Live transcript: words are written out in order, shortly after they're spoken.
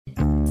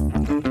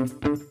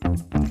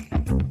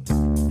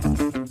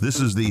This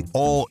is the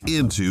All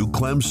Into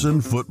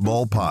Clemson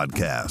Football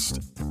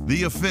Podcast,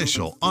 the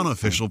official,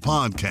 unofficial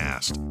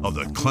podcast of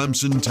the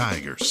Clemson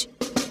Tigers.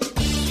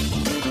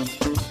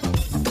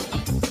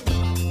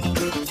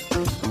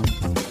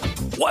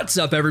 What's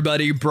up,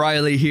 everybody?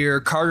 Briley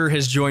here. Carter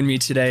has joined me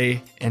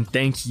today, and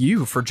thank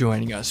you for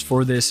joining us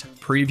for this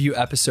preview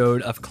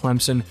episode of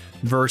Clemson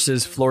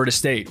versus Florida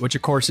State, which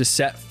of course is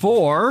set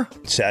for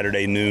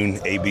Saturday noon,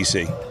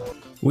 ABC.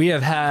 We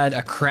have had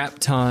a crap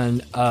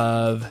ton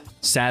of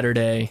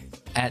Saturday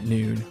at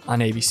noon on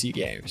ABC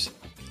games.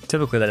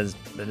 Typically, that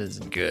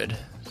isn't good.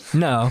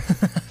 No.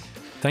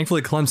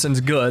 Thankfully,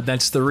 Clemson's good.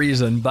 That's the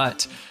reason.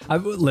 But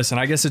listen,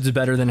 I guess it's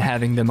better than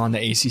having them on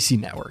the ACC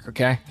network,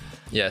 okay?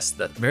 Yes,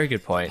 very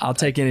good point. I'll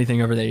take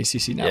anything over the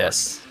ACC network.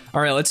 Yes. All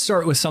right, let's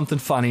start with something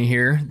funny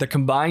here. The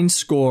combined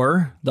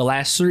score the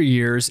last 3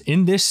 years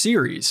in this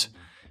series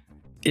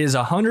is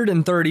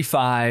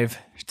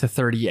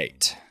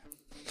 135-38.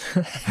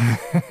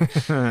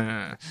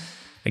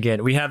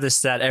 Again, we have this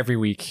stat every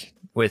week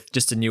with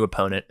just a new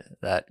opponent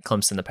that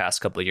Clemson the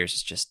past couple of years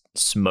has just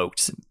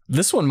smoked.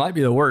 This one might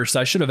be the worst.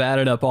 I should have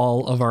added up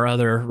all of our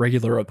other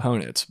regular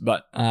opponents,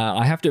 but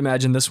I have to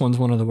imagine this one's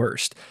one of the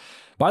worst.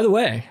 By the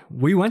way,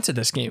 we went to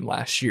this game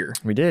last year.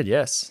 We did,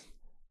 yes.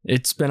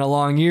 It's been a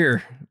long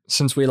year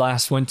since we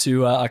last went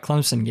to a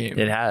Clemson game.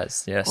 It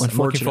has, yes. I'm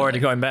looking forward to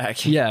going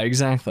back. Yeah,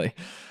 exactly.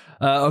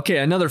 Okay,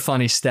 another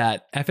funny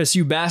stat.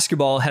 FSU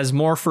basketball has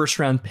more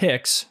first-round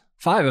picks,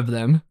 5 of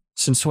them,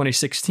 since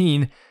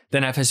 2016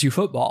 than FSU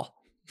football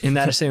in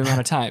that same amount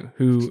of time,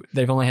 who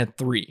they've only had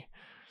 3.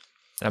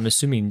 I'm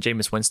assuming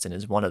Jameis Winston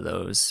is one of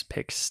those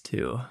picks,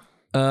 too.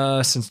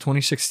 Since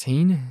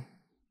 2016?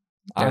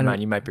 Never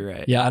mind, you might be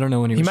right. Yeah, I don't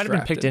know when he was might have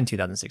drafted. been picked in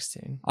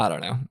 2016. I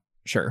don't know.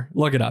 Sure.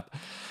 Look it up.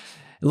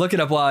 Look it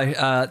up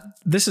while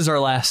this is our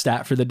last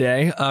stat for the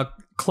day.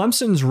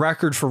 Clemson's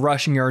record for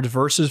rushing yards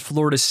versus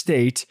Florida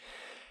State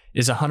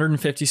is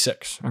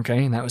 156.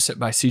 Okay, and that was set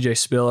by CJ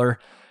Spiller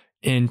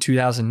in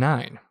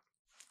 2009.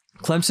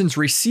 Clemson's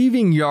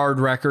receiving yard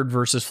record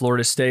versus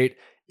Florida State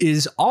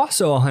is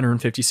also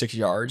 156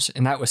 yards,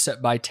 and that was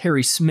set by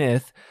Terry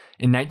Smith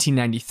in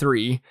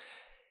 1993.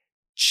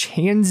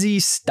 Chansey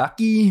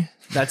Stuckey,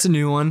 that's a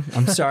new one.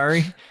 I'm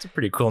sorry. It's a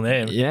pretty cool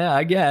name. Yeah,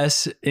 I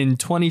guess. In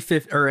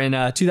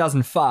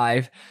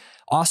 2005,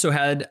 also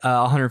had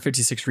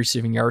 156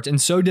 receiving yards, and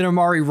so did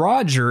Amari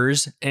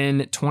Rodgers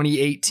in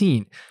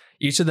 2018.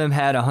 Each of them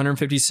had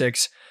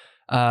 156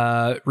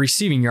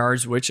 receiving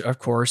yards, which of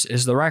course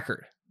is the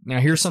record. Now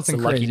here's something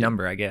it's a crazy. Lucky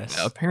number, I guess.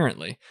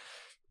 Apparently.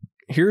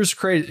 Here's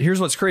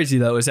what's crazy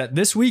though, is that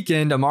this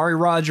weekend Amari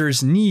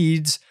Rodgers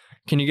needs,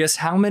 can you guess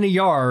how many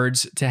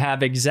yards to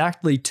have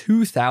exactly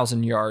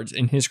 2,000 yards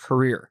in his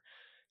career?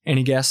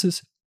 Any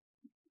guesses?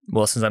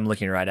 Well, since I'm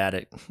looking right at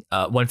it,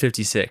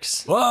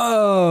 156.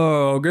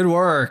 Whoa, good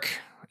work.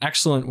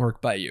 Excellent work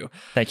by you.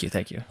 Thank you.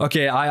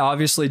 Okay, I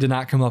obviously did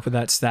not come up with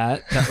that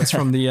stat. That was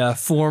from the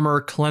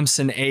former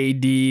Clemson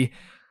AD,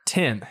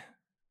 Tim.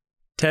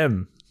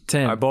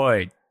 Our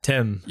boy,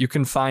 Tim. You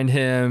can find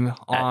him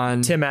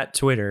on... Tim at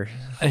Twitter.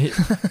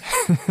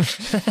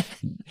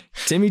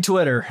 Timmy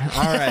Twitter.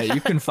 All right,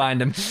 you can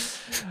find him.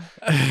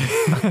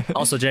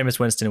 Also, Jameis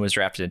Winston was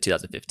drafted in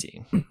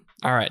 2015.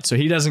 All right, so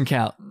he doesn't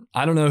count.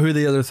 I don't know who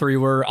the other 3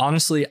 were.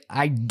 Honestly,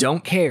 I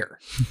don't care.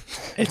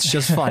 It's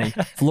just funny.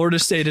 Florida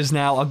State is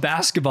now a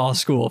basketball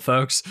school,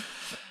 folks.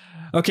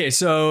 Okay,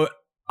 so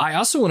I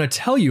also want to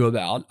tell you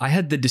about, I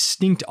had the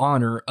distinct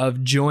honor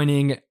of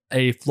joining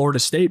a Florida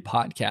State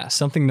podcast,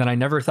 something that I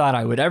never thought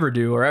I would ever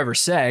do or ever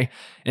say,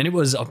 and it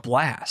was a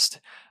blast.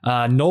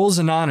 Noles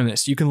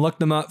Anonymous. You can look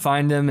them up,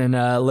 find them, and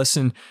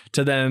listen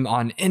to them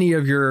on any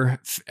of your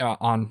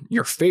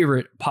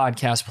favorite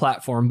podcast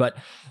platform. But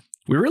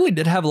we really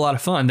did have a lot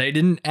of fun. They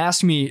didn't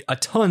ask me a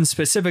ton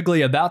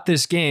specifically about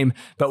this game,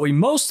 but we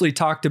mostly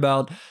talked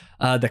about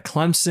the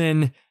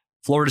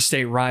Clemson-Florida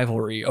State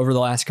rivalry over the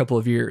last couple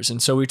of years.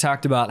 And so we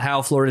talked about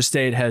how Florida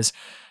State has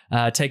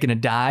taken a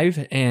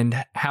dive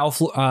and how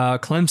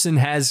Clemson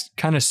has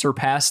kind of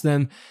surpassed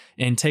them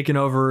and taken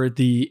over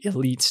the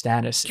elite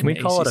status. Can we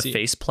call it a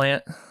face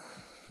plant?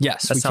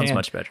 Yes, that sounds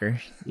much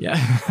better.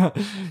 Yeah.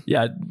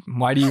 Yeah.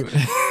 Why do you?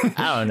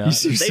 I don't know.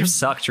 They've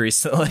sucked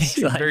recently.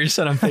 Very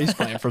set on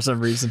faceplant for some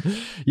reason.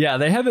 Yeah,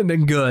 they haven't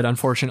been good,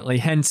 unfortunately.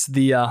 Hence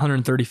the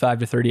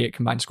 135-38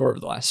 combined score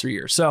over the last 3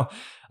 years. So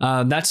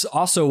that's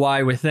also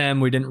why with them,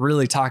 we didn't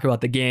really talk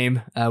about the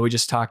game. We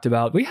just talked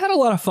about, we had a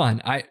lot of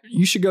fun.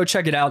 You should go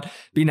check it out.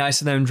 Be nice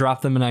to them.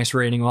 Drop them a nice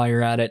rating while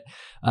you're at it.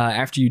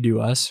 After you do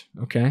us.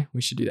 Okay.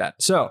 We should do that.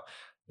 So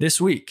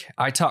this week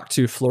I talked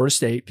to Florida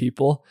State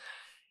people,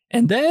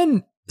 and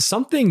then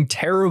something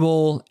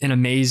terrible and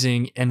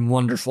amazing and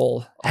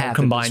wonderful happened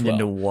combined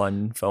into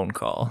one phone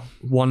call.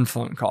 One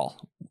phone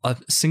call. A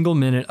single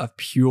minute of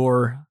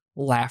pure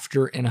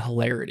laughter and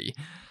hilarity.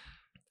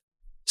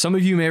 Some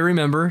of you may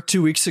remember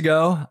 2 weeks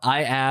ago,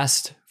 I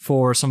asked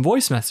for some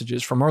voice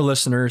messages from our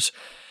listeners.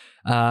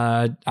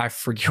 I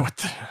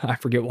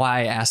forget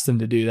why I asked them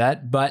to do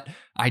that, but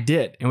I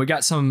did. And we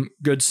got some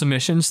good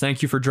submissions.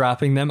 Thank you for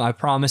dropping them. I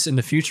promise in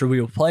the future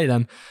we will play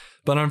them.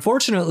 But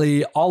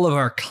unfortunately, all of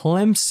our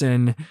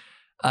Clemson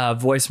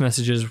voice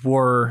messages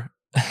were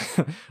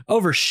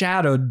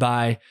overshadowed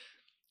by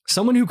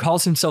someone who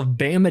calls himself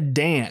Bama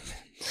Dan.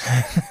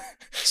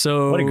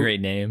 So What a great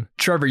name.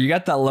 Trevor, you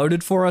got that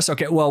loaded for us?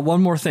 Okay, well,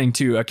 one more thing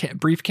too, a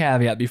brief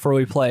caveat before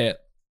we play it.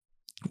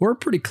 We're a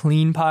pretty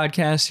clean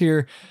podcast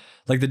here.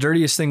 Like the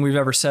dirtiest thing we've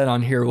ever said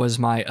on here was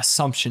my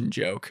assumption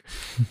joke,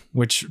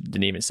 which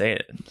Didn't even say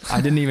it.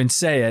 I didn't even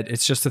say it.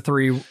 It's just the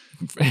three.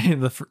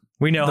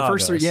 We know the how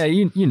first it goes. three. Yeah,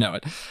 you know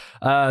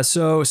it.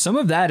 So some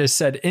of that is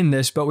said in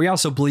this, but we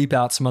also bleep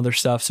out some other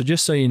stuff. So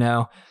just so you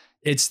know,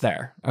 it's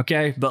there.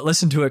 Okay, but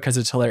listen to it because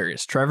it's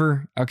hilarious.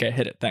 Trevor, okay,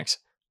 hit it. Thanks.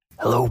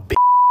 Hello,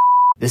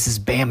 this is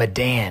Bama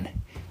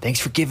Dan. Thanks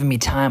for giving me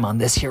time on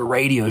this here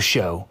radio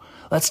show.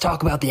 Let's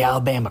talk about the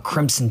Alabama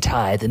Crimson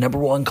Tide, the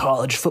 #1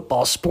 college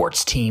football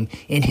sports team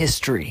in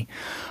history.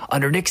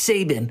 Under Nick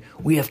Saban,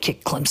 we have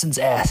kicked Clemson's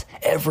ass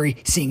every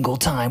single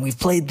time we've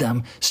played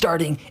them,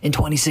 starting in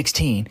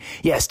 2016.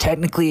 Yes,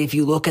 technically, if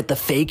you look at the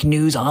fake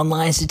news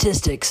online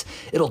statistics,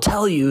 it'll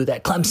tell you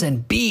that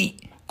Clemson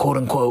beat, quote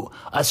unquote,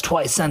 us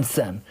twice since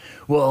then.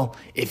 Well,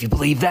 if you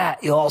believe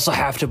that, you'll also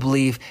have to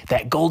believe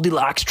that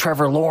Goldilocks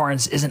Trevor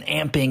Lawrence isn't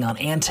amping on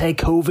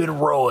anti-COVID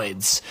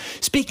roids.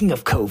 Speaking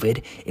of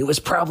COVID, it was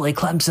probably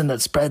Clemson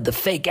that spread the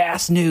fake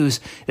ass news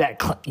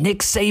that Nick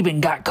Saban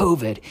got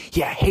COVID.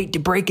 Yeah, I hate to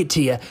break it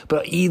to you,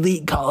 but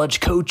elite college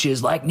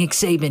coaches like Nick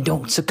Saban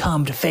don't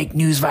succumb to fake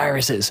news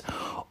viruses.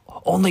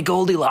 Only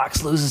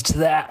Goldilocks loses to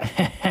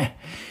that.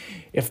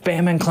 If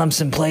Bama and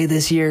Clemson play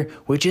this year,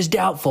 which is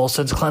doubtful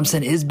since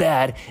Clemson is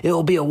bad, it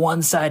will be a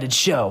one-sided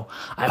show.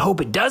 I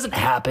hope it doesn't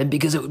happen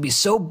because it would be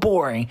so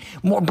boring,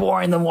 more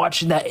boring than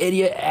watching that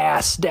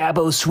idiot-ass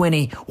Dabo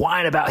Swinney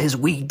whine about his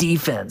weak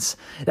defense.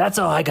 That's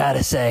all I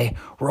gotta say.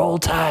 Roll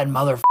Tide,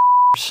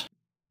 motherfuckers.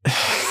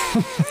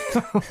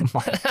 Oh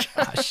my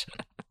gosh.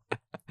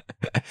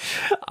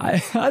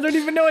 I don't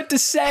even know what to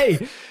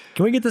say.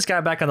 Can we get this guy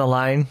back on the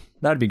line?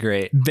 That'd be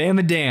great.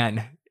 Bama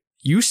Dan,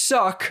 you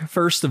suck,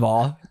 first of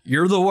all.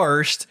 You're the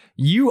worst.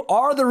 You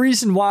are the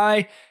reason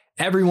why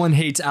everyone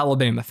hates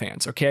Alabama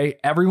fans, okay?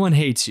 Everyone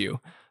hates you.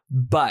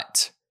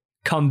 But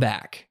come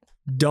back.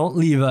 Don't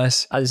leave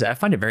us. I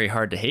find it very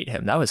hard to hate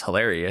him. That was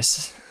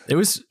hilarious. It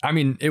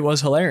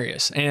was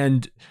hilarious.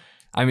 And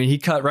I mean, he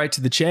cut right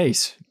to the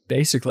chase,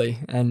 basically.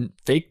 And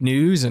fake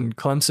news and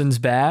Clemson's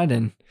bad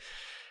and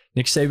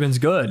Nick Saban's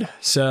good.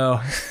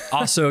 So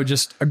also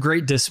just a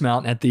great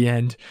dismount at the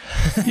end.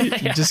 You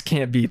just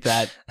can't beat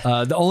that.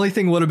 The only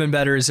thing would have been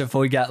better is if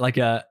we got like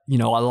a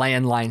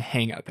landline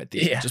hang up at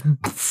the end.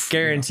 Just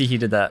guarantee he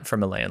did that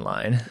from a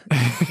landline.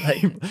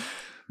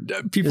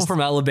 People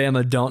from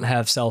Alabama don't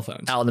have cell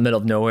phones. Out in the middle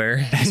of nowhere.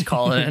 He's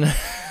calling in.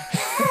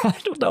 I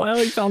don't know how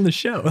he found the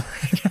show.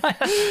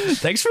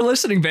 Thanks for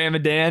listening,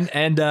 Bama Dan.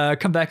 And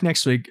come back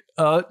next week.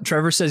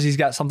 Trevor says he's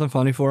got something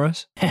funny for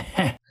us.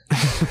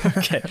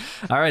 Okay.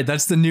 All right.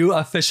 That's the new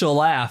official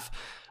laugh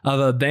of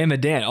a Bama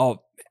Dan.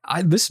 Oh,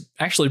 this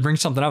actually brings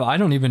something up.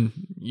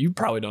 You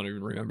probably don't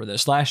even remember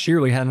this. Last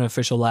year, we had an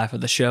official laugh of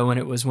the show, and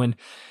it was when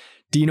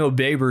Dino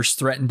Babers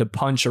threatened to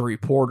punch a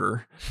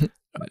reporter.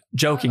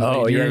 Jokingly.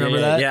 Oh, do you remember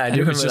that? Yeah, I do it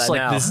remember was just that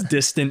like now. this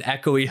distant,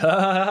 echoey, ha,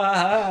 ha,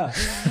 ha,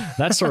 ha,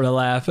 that sort of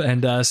laugh.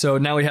 And so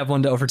now we have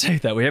one to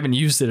overtake that. We haven't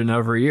used it in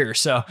over a year.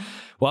 So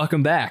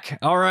welcome back.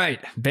 All right.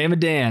 Bama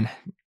Dan,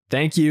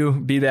 thank you.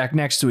 Be back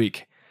next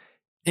week.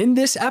 In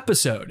this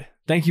episode,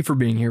 thank you for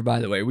being here, by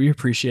the way. We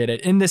appreciate it.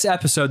 In this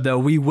episode, though,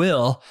 we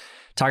will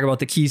talk about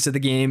the keys to the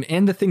game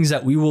and the things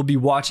that we will be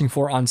watching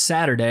for on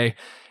Saturday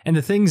and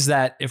the things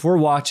that if we're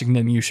watching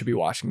them, you should be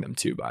watching them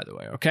too, by the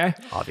way. Okay.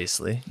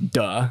 Obviously.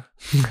 Duh.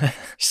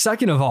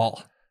 Second of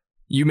all,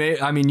 you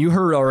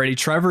heard already,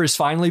 Trevor is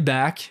finally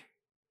back.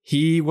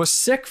 He was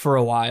sick for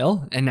a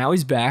while and now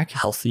he's back.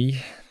 Healthy.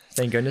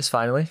 Thank goodness,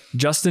 finally.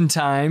 Just in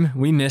time.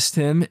 We missed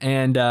him,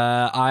 and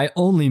I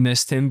only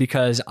missed him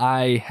because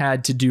I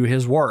had to do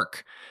his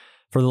work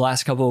for the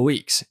last couple of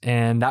weeks,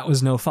 and that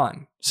was no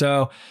fun.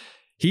 So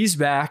he's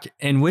back,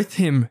 and with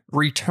him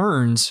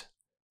returns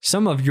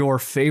some of your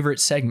favorite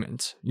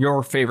segments.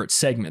 Your favorite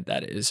segment,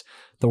 that is,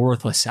 the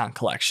Worthless Sound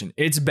Collection.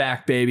 It's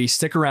back, baby.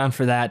 Stick around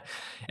for that.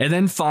 And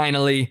then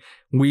finally,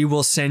 we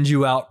will send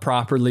you out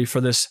properly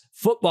for this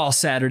Football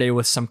Saturday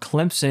with some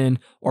Clemson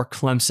or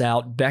Clemps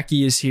out.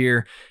 Becky is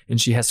here and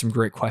she has some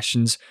great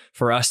questions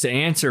for us to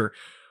answer.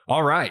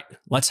 All right,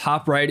 let's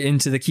hop right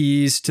into the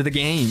keys to the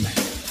game.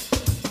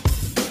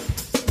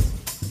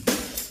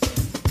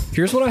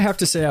 Here's what I have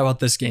to say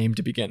about this game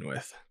to begin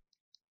with.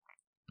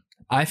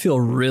 I feel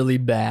really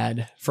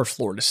bad for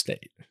Florida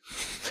State.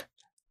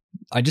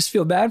 I just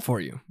feel bad for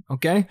you,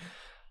 okay?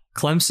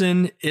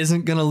 Clemson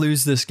isn't going to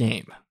lose this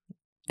game.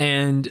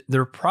 And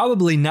they're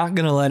probably not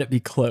going to let it be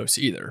close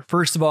either.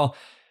 First of all,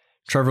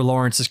 Trevor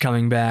Lawrence is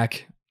coming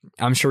back.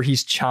 I'm sure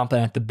he's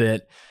chomping at the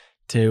bit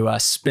to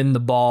spin the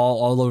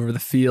ball all over the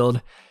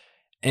field.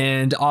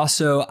 And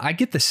also, I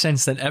get the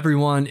sense that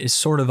everyone is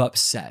sort of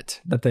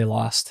upset that they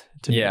lost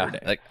to Notre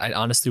Dame. Like I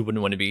honestly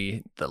wouldn't want to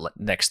be the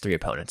next three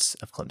opponents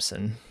of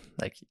Clemson.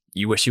 Like,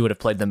 you wish you would have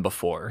played them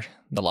before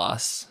the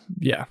loss.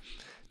 Yeah.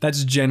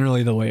 That's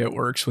generally the way it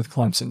works with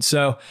Clemson.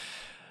 So,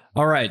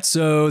 all right.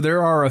 So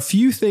there are a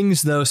few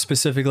things, though,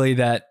 specifically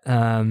that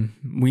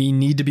we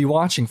need to be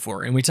watching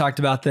for. And we talked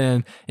about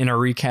them in our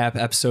recap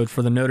episode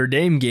for the Notre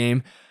Dame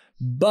game.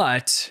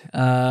 But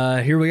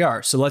here we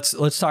are. So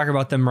let's talk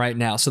about them right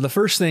now. So the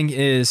first thing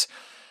is,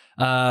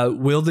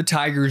 will the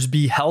Tigers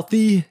be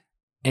healthy?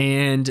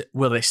 And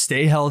will they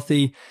stay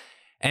healthy?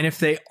 And if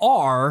they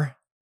are,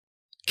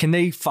 can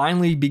they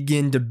finally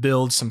begin to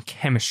build some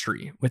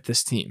chemistry with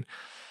this team?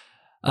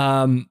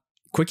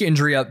 Quick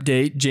injury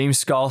update.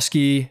 James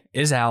Skalski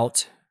is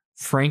out.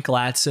 Frank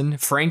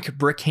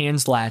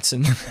Brickhands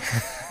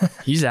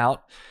Latson, he's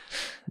out.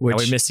 Which are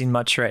we missing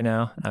much right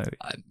now?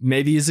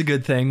 maybe is a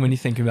good thing when you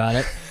think about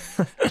it.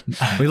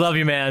 We love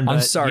you, man. But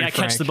I'm sorry, you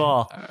gotta catch the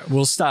ball.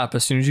 We'll stop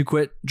as soon as you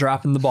quit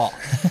dropping the ball.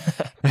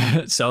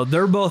 So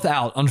they're both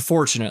out,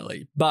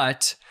 unfortunately.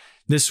 But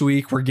this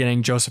week we're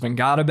getting Joseph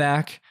Ngata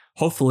back.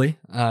 Hopefully,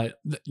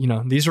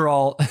 these are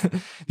all the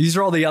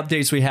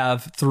updates we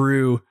have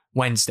through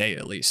Wednesday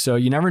at least. So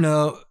you never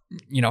know.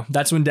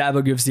 That's when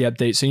Dabo gives the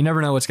update. So you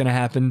never know what's going to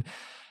happen.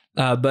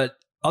 But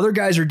other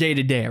guys are day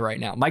to day right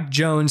now. Mike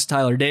Jones,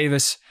 Tyler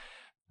Davis,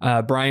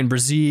 Brian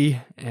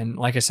Brzee, and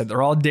like I said,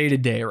 they're all day to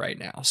day right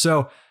now.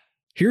 So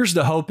here's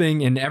the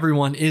hoping, and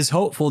everyone is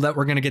hopeful that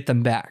we're going to get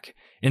them back.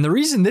 And the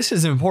reason this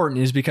is important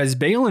is because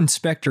Baylon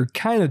Spector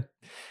kind of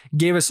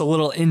gave us a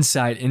little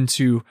insight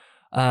into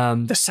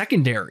the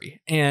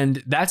secondary,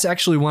 and that's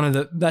actually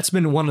that's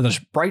been one of the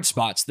bright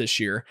spots this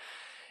year.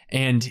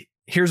 And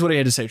here's what he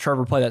had to say.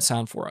 Trevor, play that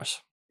sound for us.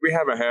 We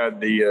haven't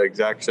had the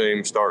exact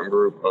same starting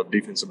group of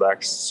defensive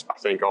backs, I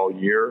think, all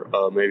year,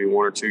 maybe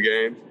one or two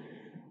games.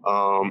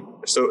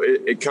 So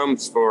it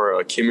comes for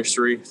a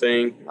chemistry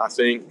thing, I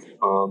think,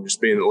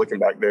 just looking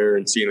back there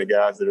and seeing the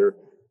guys that are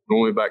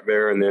normally back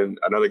there, and then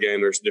another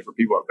game, there's different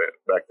people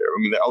back there. I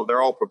mean,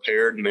 they're all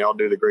prepared, and they all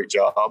do the great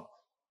job,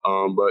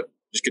 but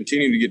just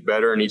continue to get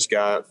better, and each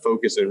guy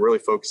really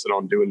focusing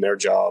on doing their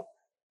job,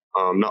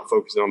 not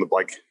focusing on the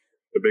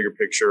bigger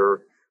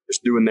picture,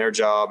 just doing their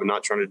job and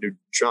not trying to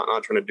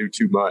do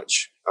too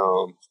much.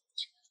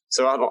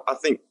 So I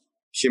think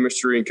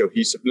chemistry and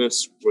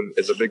cohesiveness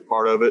is a big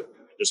part of it.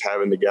 Just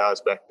having the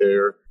guys back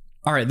there.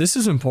 All right, this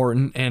is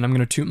important, and I'm going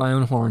to toot my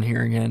own horn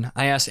here again.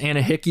 I asked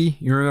Anna Hickey,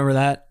 you remember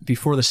that,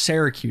 before the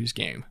Syracuse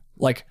game,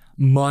 like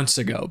months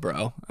ago,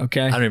 bro.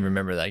 Okay, I don't even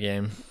remember that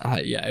game.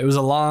 Yeah, it was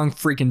a long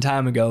freaking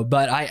time ago.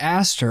 But I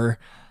asked her,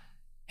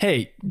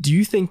 hey, do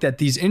you think that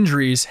these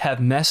injuries have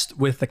messed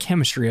with the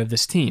chemistry of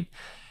this team?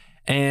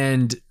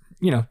 And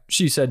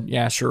she said,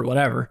 yeah, sure,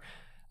 whatever.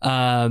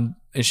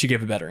 And she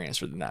gave a better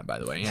answer than that, by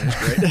the way. Anna's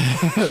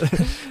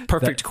great.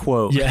 Perfect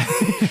quote. Yeah.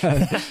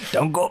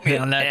 Don't quote me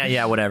on that.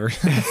 Yeah, whatever.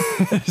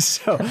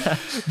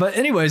 But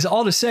anyways,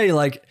 all to say,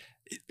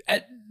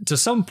 to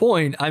some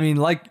point, I mean,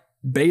 like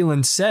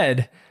Baylon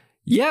said,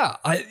 yeah,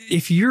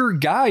 if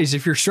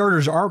your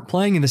starters aren't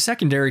playing in the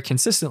secondary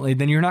consistently,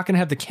 then you're not going to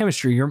have the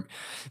chemistry.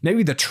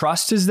 Maybe the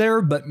trust is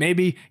there, but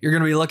maybe you're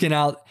going to be looking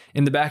out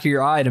in the back of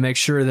your eye to make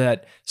sure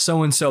that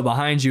so-and-so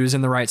behind you is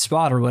in the right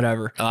spot or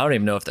whatever. I don't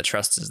even know if the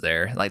trust is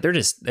there.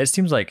 It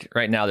seems like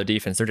right now their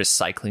defense, they're just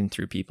cycling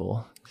through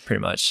people pretty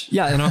much.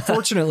 Yeah, and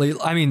unfortunately,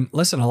 I mean,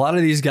 listen, a lot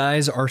of these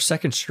guys are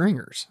second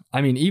stringers. I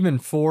mean, even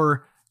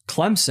for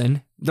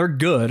Clemson, they're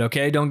good,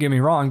 okay? Don't get me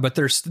wrong, but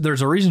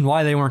there's a reason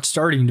why they weren't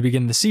starting to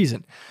begin the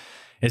season.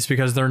 It's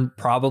because they're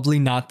probably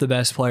not the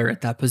best player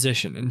at that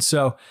position. And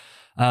so,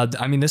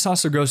 this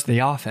also goes to the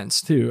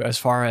offense too, as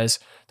far as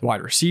the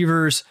wide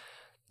receivers,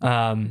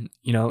 and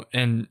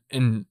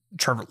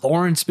Trevor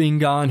Lawrence being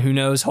gone, who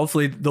knows?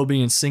 Hopefully they'll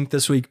be in sync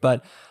this week.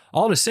 But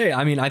all to say,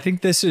 I mean, I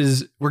think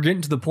we're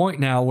getting to the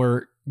point now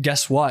where,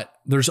 guess what?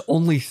 There's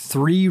only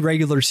 3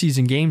 regular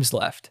season games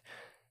left.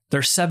 They're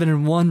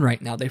 7-1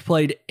 right now. They've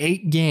played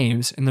 8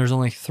 games and there's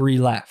only 3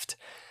 left.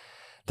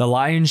 The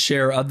lion's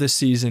share of the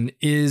season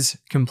is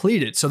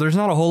completed. So there's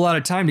not a whole lot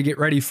of time to get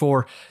ready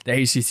for the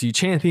ACC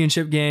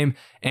championship game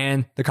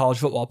and the college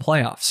football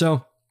playoff.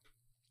 So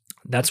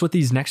that's what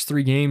these next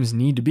 3 games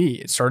need to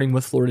be. It's starting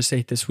with Florida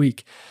State this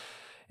week.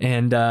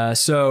 And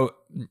so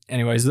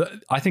anyways,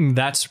 I think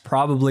that's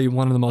probably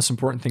one of the most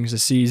important things to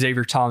see.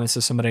 Xavier Thomas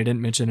is somebody I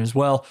didn't mention as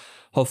well.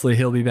 Hopefully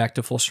he'll be back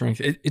to full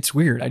strength. It's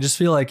weird. I just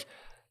feel like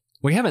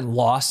we haven't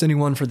lost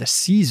anyone for the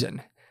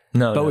season.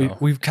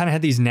 But we've kind of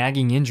had these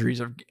nagging injuries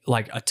of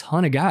like a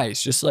ton of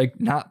guys just like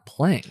not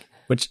playing.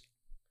 Which,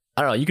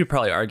 I don't know, you could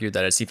probably argue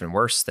that it's even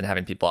worse than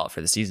having people out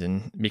for the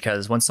season,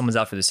 because once someone's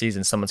out for the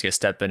season, someone's going to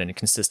step in and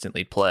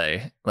consistently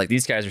play. Like,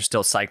 these guys are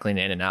still cycling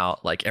in and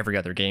out like every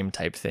other game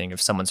type thing. If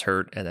someone's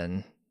hurt and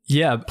then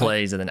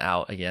plays and then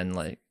out again,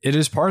 like, it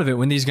is part of it.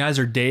 When these guys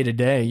are day to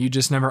day, you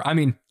just never, I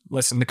mean,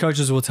 listen, the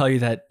coaches will tell you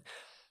that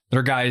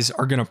their guys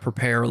are going to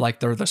prepare like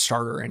they're the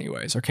starter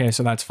anyways. Okay,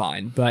 so that's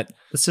fine. But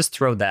let's just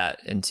throw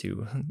that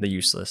into the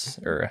useless,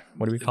 or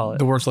what do we call it?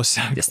 The worthless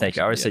sound. Yes, thank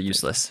you. I always say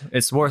useless.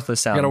 It's worthless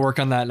sound. Got to work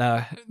on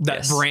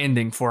that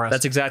branding for us.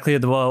 That's exactly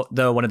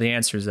one of the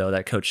answers, though,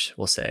 that coach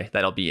will say.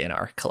 That'll be in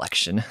our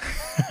collection.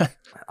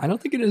 I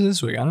don't think it is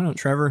this week. I don't know,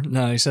 Trevor.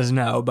 No, he says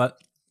no, but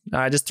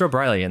Just throw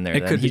Briley in there.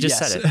 It could He be, just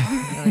yes. said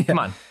it. Come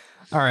on.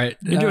 All right.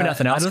 You're doing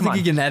nothing else. I don't Come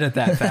think he can edit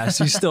that fast.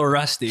 He's still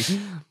rusty.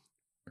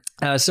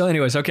 So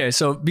anyways, okay.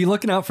 So be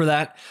looking out for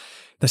that.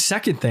 The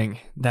second thing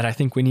that I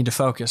think we need to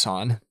focus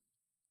on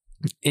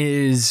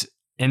is,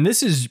 and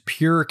this is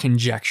pure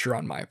conjecture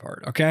on my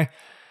part, okay?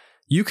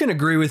 You can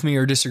agree with me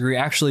or disagree.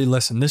 Actually,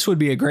 listen, this would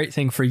be a great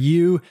thing for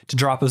you to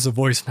drop us a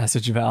voice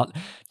message about,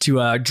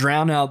 to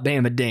drown out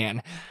Bama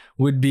Dan,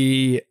 would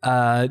be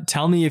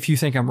tell me if you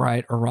think I'm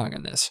right or wrong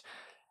on this.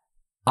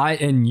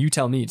 And you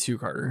tell me too,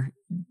 Carter.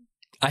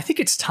 I think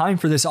it's time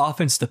for this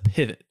offense to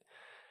pivot.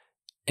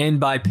 And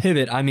by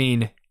pivot, I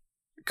mean,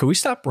 could we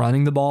stop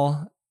running the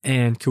ball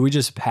and could we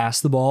just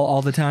pass the ball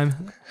all the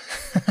time?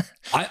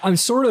 I'm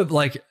sort of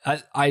like,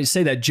 I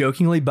say that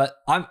jokingly, but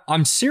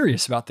I'm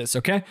serious about this,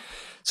 okay?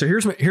 So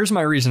here's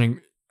my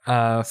reasoning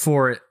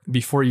for it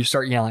before you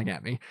start yelling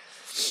at me.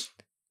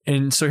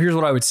 And so here's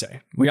what I would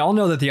say. We all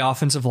know that the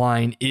offensive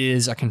line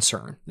is a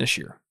concern this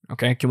year,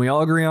 okay? Can we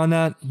all agree on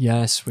that?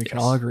 Yes, we can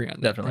all agree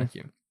on that. Definitely. Thank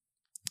you.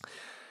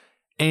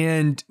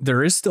 And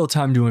there is still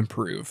time to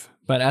improve.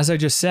 But as I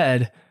just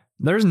said,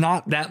 there's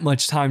not that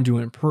much time to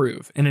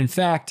improve. And in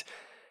fact,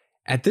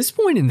 at this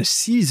point in the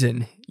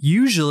season,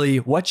 usually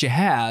what you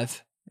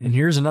have, and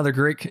here's another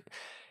great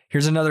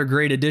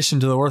addition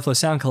to the Worthless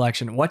Sound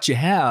collection, what you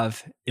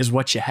have is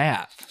what you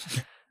have.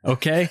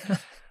 Okay?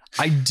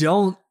 I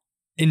don't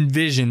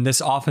envision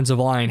this offensive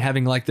line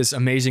having like this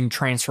amazing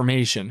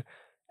transformation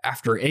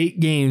after 8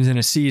 games in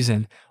a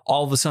season.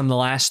 All of a sudden, the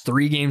last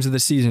 3 games of the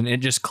season, it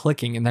just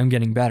clicking and them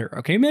getting better.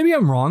 Okay, maybe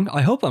I'm wrong.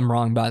 I hope I'm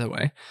wrong, by the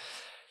way.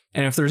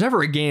 And if there's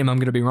ever a game I'm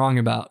going to be wrong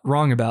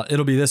about,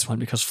 it'll be this one,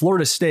 because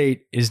Florida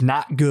State is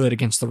not good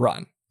against the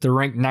run. They're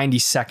ranked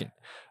 92nd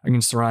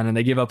against the run, and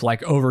they give up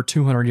like over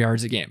 200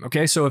 yards a game.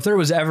 Okay, so if there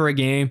was ever a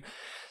game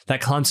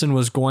that Clemson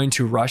was going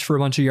to rush for a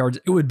bunch of yards,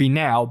 it would be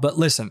now. But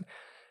listen,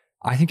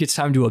 I think it's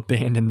time to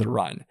abandon the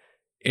run.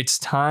 It's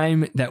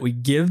time that we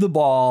give the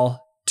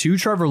ball to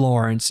Trevor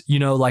Lawrence,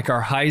 like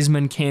our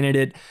Heisman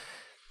candidate,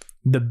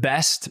 the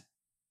best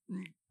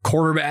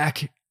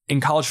quarterback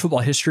in college football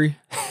history,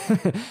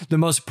 the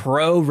most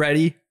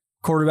pro-ready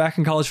quarterback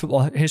in college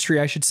football history,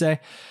 I should say,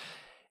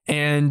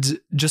 and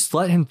just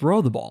let him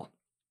throw the ball.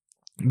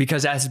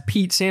 Because as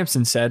Pete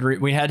Sampson said,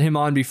 we had him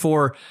on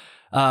before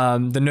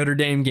the Notre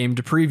Dame game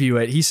to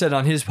preview it. He said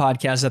on his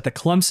podcast that the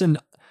Clemson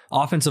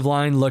offensive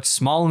line looked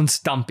small and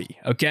stumpy,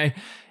 okay?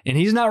 And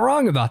he's not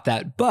wrong about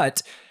that,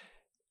 but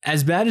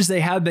as bad as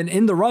they have been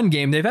in the run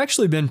game, they've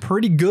actually been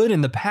pretty good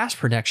in the pass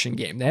protection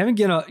game. They haven't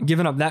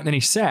given up that many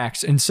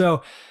sacks. And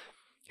so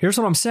here's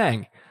what I'm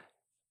saying.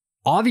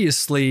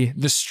 Obviously,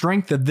 the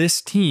strength of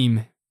this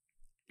team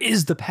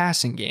is the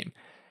passing game.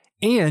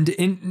 And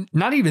in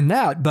not even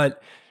that,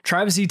 but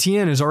Travis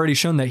Etienne has already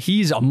shown that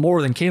he's a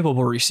more than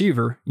capable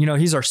receiver.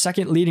 He's our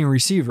second leading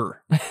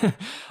receiver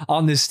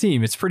on this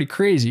team. It's pretty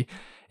crazy.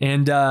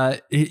 And,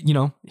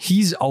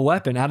 he's a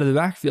weapon out of the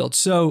backfield.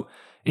 So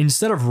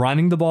instead of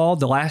running the ball,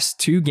 the last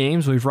 2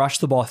 games, we've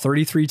rushed the ball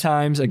 33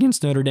 times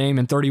against Notre Dame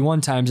and 31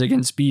 times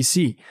against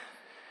BC.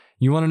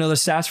 You want to know the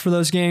stats for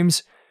those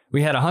games?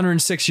 We had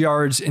 106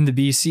 yards in the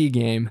BC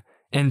game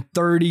and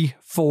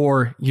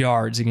 34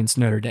 yards against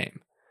Notre Dame.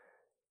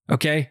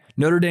 Okay?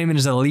 Notre Dame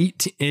is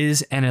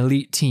an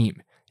elite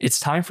team. It's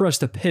time for us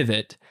to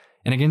pivot.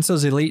 And against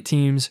those elite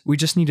teams, we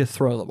just need to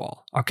throw the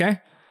ball. Okay?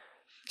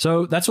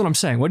 So that's what I'm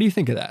saying. What do you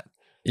think of that?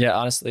 Yeah,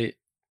 honestly,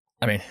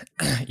 I mean,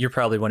 you're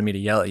probably wanting me to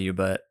yell at you,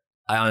 but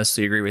I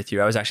honestly agree with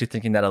you. I was actually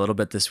thinking that a little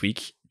bit this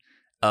week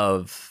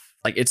of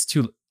like, it's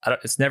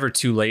never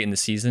too late in the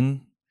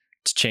season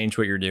to change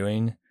what you're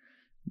doing,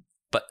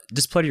 but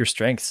just play to your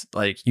strengths.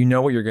 Like,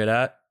 what you're good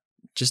at,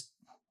 just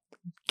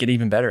get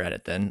even better at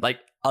it then. Like,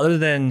 other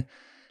than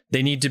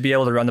they need to be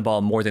able to run the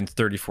ball more than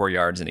 34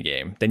 yards in a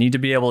game. They need to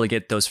be able to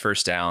get those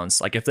first downs.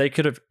 Like if they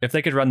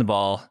could run the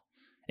ball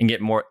and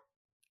get more,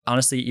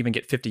 honestly, even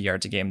get 50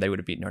 yards a game, they would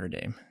have beat Notre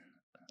Dame.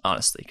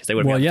 Honestly, because they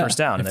would have gotten first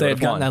down. If they had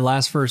gotten that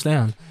last first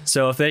down.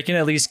 So if they can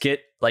at least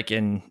get like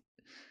in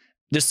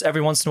just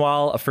every once in a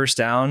while a first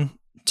down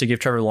to give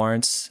Trevor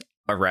Lawrence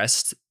a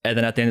rest, and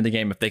then at the end of the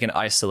game, if they can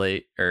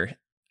isolate or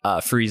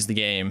freeze the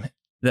game,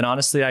 then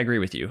honestly, I agree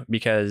with you,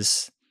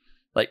 because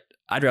like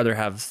I'd rather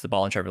have the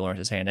ball in Trevor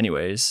Lawrence's hand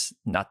anyways.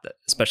 Not that,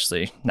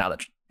 especially now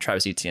that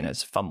Travis Etienne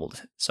has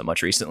fumbled so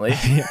much recently.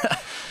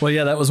 Well,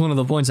 yeah, that was one of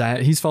the points I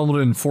had. He's fumbled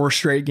in 4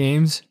 straight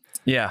games.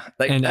 Yeah.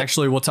 And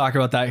actually, we'll talk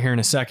about that here in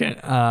a second.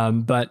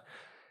 But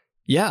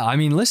yeah, I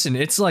mean, listen,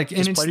 it's like,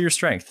 just play to your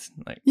strength.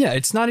 Like, yeah,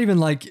 it's not even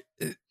like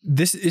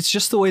this. It's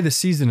just the way the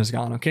season has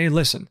gone. Okay.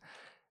 Listen,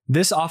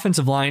 this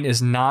offensive line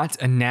is not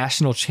a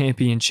national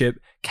championship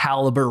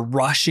caliber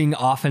rushing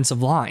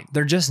offensive line.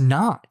 They're just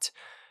not.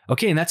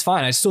 Okay. And that's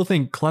fine. I still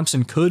think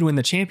Clemson could win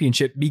the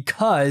championship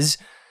because,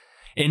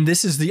 and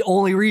this is the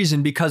only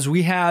reason, because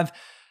we have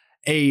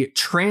a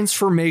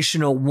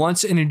transformational,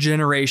 once in a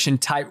generation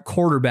type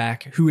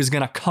quarterback who is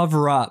going to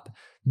cover up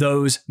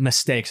those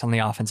mistakes on the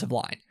offensive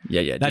line.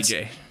 Yeah,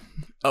 DJ.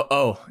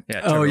 Yeah.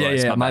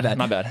 Yeah. My bad.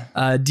 My bad.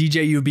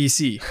 DJ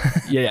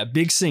UBC. yeah,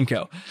 Big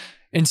Cinco.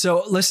 And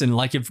so, listen,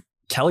 like if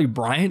Kelly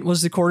Bryant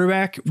was the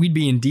quarterback, we'd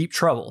be in deep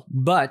trouble.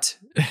 But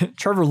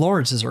Trevor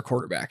Lawrence is our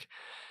quarterback.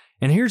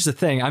 And here's the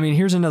thing. I mean,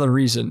 here's another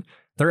reason.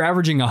 They're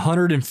averaging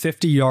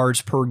 150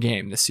 yards per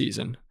game this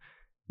season,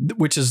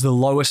 which is the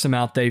lowest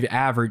amount they've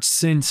averaged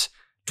since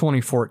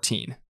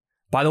 2014.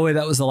 By the way,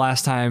 that was the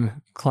last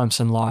time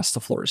Clemson lost to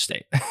Florida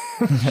State.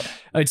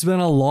 It's been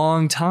a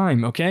long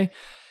time, okay?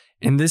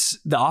 And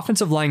the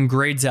offensive line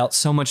grades out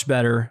so much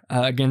better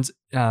against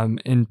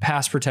in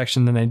pass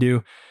protection than they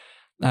do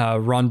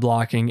run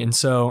blocking. And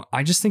so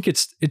I just think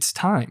it's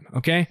time,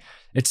 okay?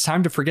 It's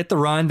time to forget the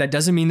run. That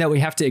doesn't mean that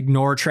we have to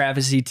ignore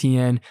Travis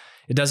Etienne.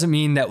 It doesn't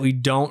mean that we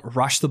don't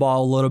rush the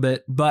ball a little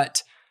bit,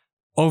 but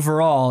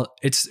overall,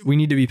 we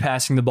need to be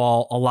passing the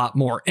ball a lot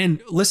more.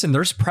 And listen,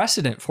 there's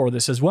precedent for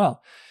this as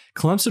well.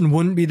 Clemson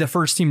wouldn't be the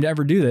first team to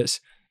ever do this.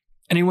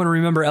 Anyone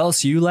remember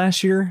LSU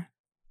last year?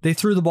 They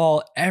threw the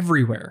ball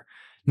everywhere.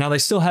 Now they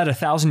still had a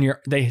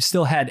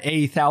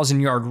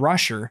 1,000-yard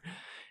rusher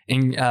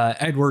in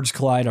Edwards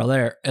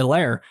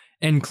Clyde-Helaire.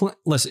 And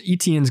listen,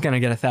 Etienne's going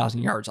to get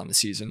 1,000 yards on the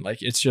season.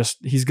 Like, it's just,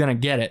 he's going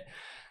to get it.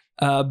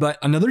 But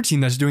another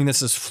team that's doing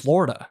this is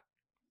Florida.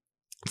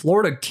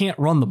 Florida can't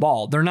run the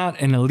ball. They're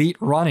not an elite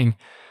running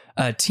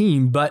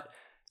team, but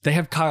they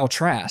have Kyle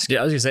Trask. Yeah,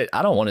 I was going to say,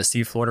 I don't want to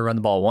see Florida run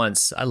the ball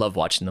once. I love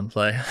watching them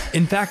play.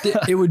 In fact,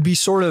 it would be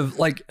sort of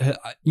like,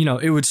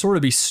 it would sort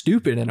of be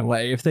stupid in a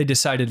way if they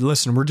decided,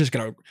 listen, we're just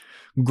going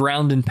to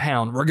ground and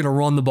pound. We're going to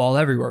run the ball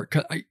everywhere.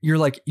 You're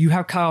like, you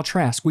have Kyle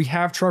Trask. We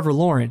have Trevor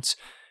Lawrence.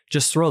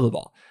 Just throw the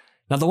ball.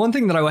 Now, the one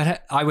thing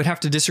that I would have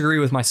to disagree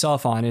with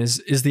myself on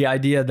is the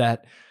idea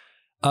that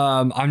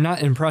I'm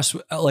not impressed.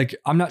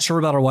 I'm not sure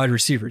about our wide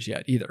receivers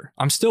yet either.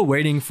 I'm still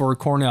waiting for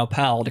Cornell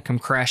Powell to come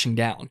crashing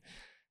down.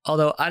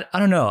 Although, I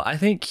don't know. I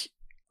think,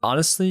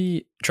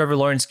 honestly, Trevor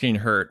Lawrence getting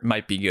hurt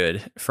might be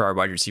good for our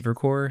wide receiver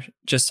core,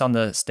 just on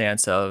the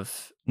stance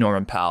of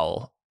Norman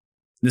Powell.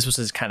 This was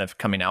his kind of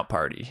coming out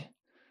party.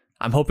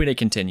 I'm hoping it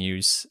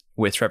continues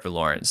with Trevor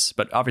Lawrence,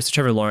 but obviously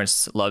Trevor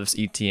Lawrence loves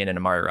Etienne and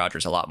Amari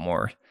Rodgers a lot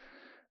more.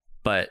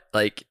 But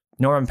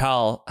Norman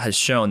Powell has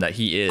shown that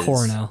he is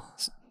Cornell.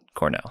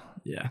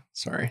 Yeah,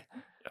 sorry.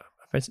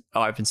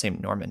 I've been saying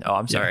Norman. Oh,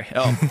 I'm sorry.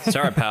 Yeah. Oh,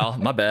 sorry, pal.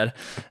 My bad.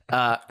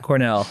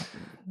 Cornell.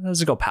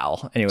 Let's go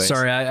Powell. Anyways.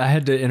 Sorry, I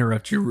had to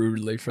interrupt you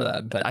rudely for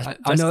that, but I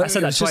know I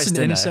said that twice. Just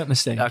an innocent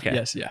mistake. Okay.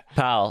 Yes, yeah.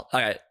 Powell.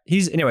 All right.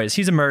 He's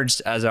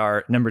emerged as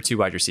our number 2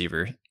 wide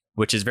receiver,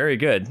 which is very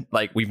good.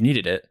 We've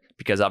needed it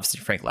because obviously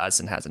Frank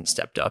Ladson hasn't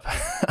stepped up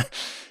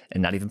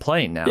and not even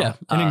playing now. Yeah,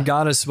 and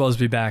Ngannou's supposed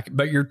to be back,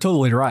 but you're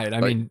totally right.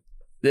 I mean,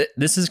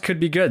 this could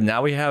be good.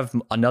 Now we have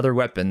another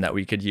weapon that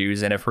we could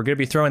use, and if we're going to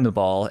be throwing the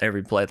ball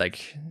every play,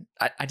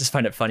 I just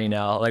find it funny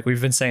now. We've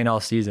been saying all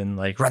season,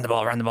 run the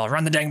ball,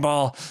 run the dang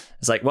ball.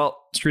 It's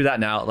well, screw that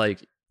now.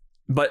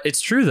 But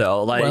it's true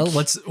though. Well,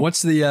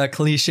 what's the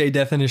cliche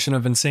definition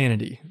of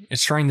insanity?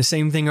 It's trying the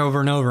same thing over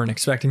and over and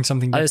expecting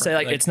something different. I just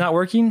say it's not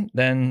working,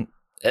 then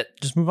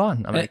just move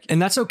on.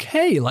 And that's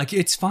okay.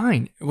 It's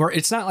fine.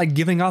 It's not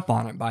giving up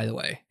on it, by the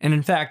way. And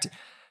in fact,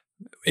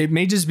 it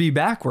may just be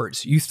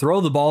backwards. You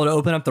throw the ball to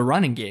open up the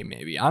running game,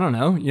 maybe. I don't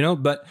know,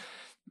 but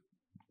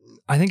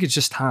I think it's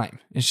just time.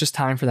 It's just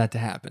time for that to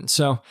happen.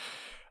 So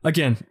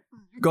again,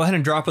 go ahead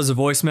and drop us a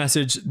voice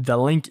message. The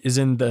link is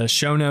in the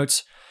show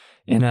notes.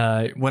 And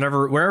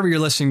wherever you're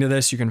listening to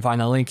this, you can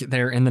find a link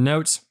there in the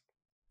notes.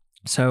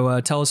 So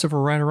tell us if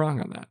we're right or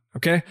wrong on that.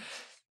 Okay.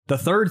 The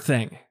third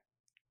thing,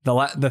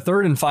 the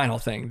third and final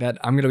thing that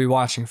I'm going to be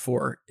watching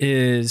for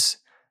is,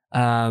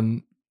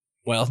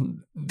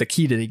 the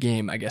key to the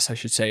game, I guess I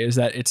should say, is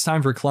that it's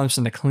time for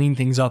Clemson to clean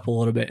things up a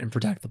little bit and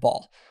protect the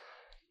ball.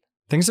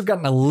 Things have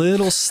gotten a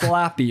little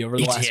sloppy over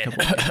the last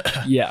couple of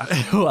games. Yeah.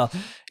 Well,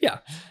 yeah.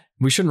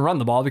 We shouldn't run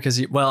the ball because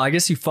I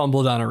guess he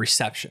fumbled on a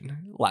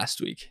reception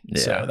last week. Yeah.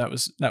 So that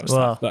was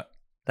tough, but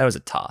that was a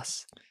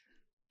toss. It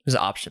was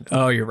an option.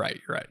 Oh, you're right.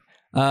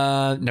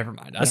 Never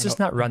mind. Let's just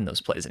not run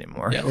those plays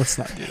anymore. Yeah, let's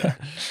not do that.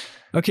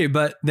 Okay,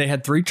 but they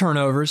had 3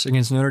 turnovers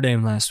against Notre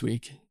Dame last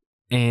week.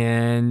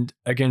 And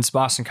against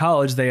Boston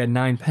College, they had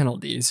 9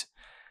 penalties.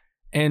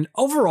 And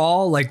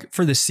overall,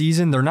 for the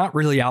season, they're not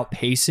really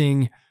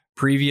outpacing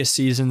previous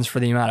seasons for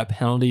the amount of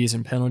penalties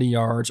and penalty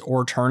yards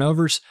or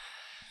turnovers.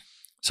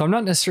 So I'm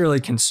not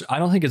necessarily I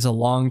don't think it's a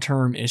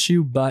long-term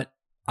issue, but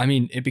I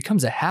mean, it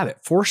becomes a habit.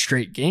 4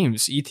 straight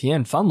games,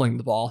 Etienne fumbling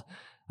the ball.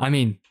 I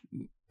mean,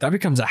 that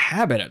becomes a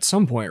habit at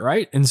some point,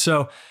 right? And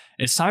so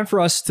it's time for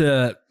us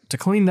to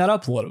clean that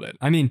up a little bit.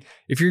 I mean,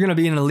 if you're going to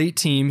be an elite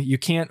team, you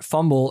can't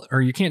fumble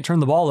or you can't turn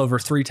the ball over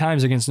 3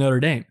 times against Notre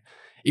Dame.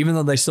 Even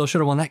though they still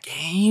should have won that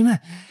game,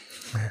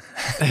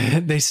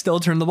 they still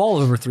turned the ball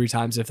over 3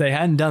 times. If they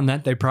hadn't done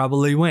that, they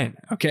probably win.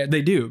 Okay,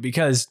 they do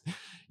because,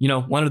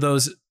 one of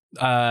those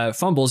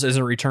fumbles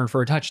isn't returned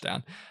for a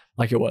touchdown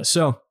like it was.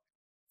 So,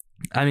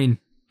 I mean,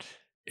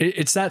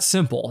 it's that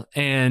simple.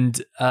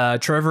 And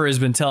Trevor has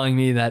been telling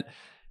me that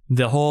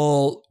the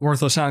whole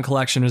Worthless Sound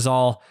collection is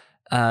all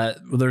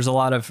there's a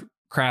lot of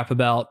crap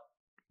about,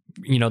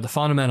 the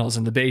fundamentals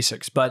and the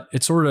basics, but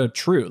it's sort of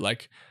true.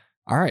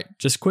 All right,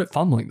 just quit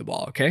fumbling the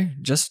ball. Okay.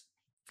 Just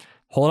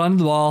hold on to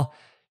the ball,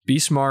 be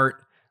smart,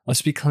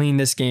 Let's be clean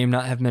this game,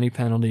 not have many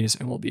penalties,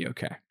 and we'll be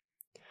okay.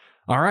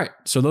 All right.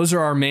 So those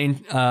are our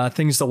main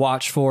things to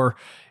watch for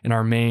and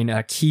our main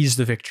keys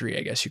to victory,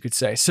 I guess you could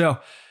say. So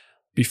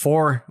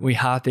before we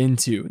hop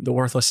into the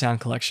Worthless Sound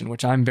Collection,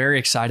 which I'm very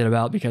excited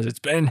about because it's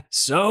been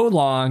so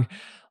long,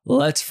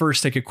 let's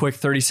first take a quick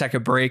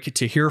 30-second break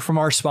to hear from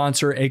our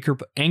sponsor, Anchor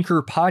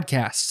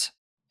Podcasts.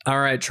 All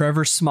right,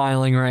 Trevor's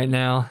smiling right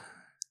now.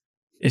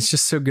 It's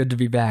just so good to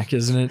be back,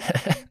 isn't it?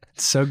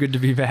 It's so good to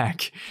be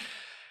back.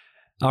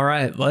 All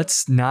right,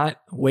 let's not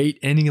wait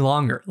any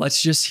longer.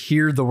 Let's just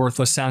hear the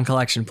Worthless Sound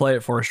Collection. Play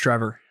it for us,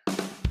 Trevor.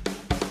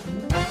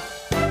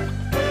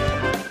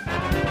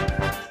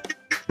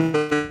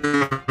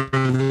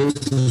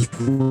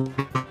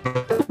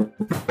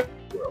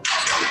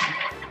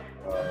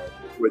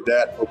 With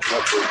that, open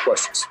up for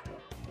questions.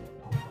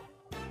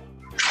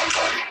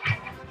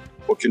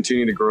 We'll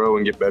continue to grow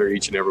and get better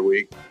each and every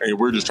week. And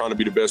we're just trying to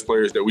be the best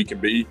players that we can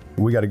be.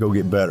 We got to go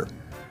get better.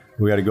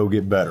 We got to go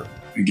get better.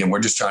 Again, we're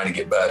just trying to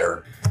get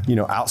better. You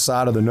know,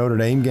 outside of the Notre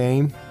Dame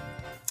game,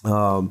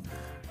 I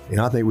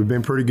think we've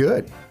been pretty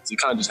good. So you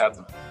kind of just have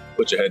to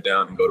put your head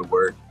down and go to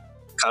work.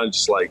 Kind of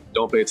just like,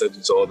 don't pay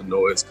attention to all the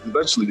noise.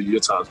 Eventually, your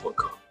time's going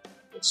to come.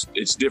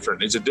 It's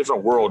different. It's a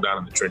different world down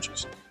in the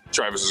trenches.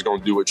 Travis is going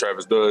to do what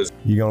Travis does.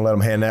 You going to let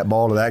him hand that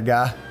ball to that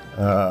guy?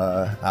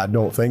 I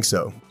don't think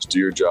so. Just do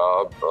your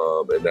job,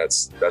 and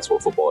that's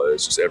what football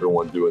is. Just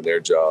everyone doing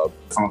their job.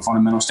 From a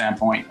fundamental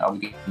standpoint, we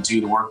can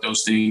continue to work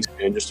those things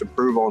and just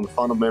improve on the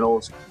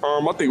fundamentals.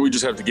 I think we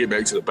just have to get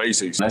back to the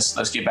basics.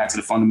 Let's get back to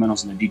the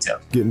fundamentals and the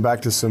details. Getting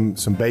back to some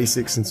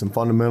basics and some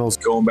fundamentals.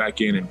 Going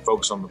back in and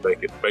focus on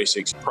the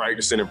basics.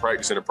 Practicing, and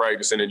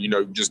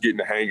just getting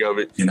the hang of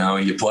it.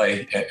 You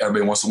play.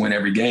 Everybody wants to win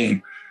every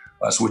game.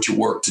 That's what you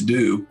work to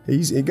do.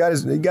 He got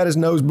his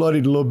nose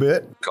bloodied a little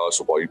bit. College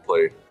football, you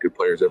play good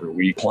players every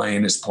week.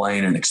 Playing is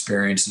playing and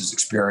experience is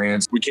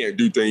experience. We can't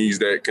do things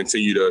that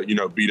continue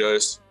to, beat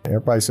us.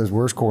 Everybody says,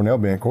 where's Cornell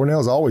been?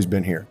 Cornell's always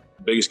been here.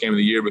 Biggest game of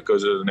the year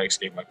because of the next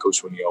game, like Coach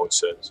Sweeney always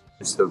says.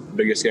 It's the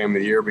biggest game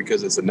of the year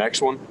because it's the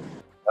next one.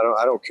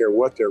 I don't care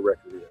what their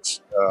record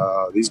is.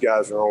 These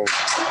guys are on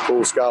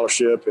full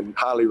scholarship and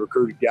highly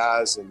recruited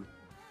guys, and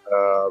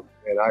I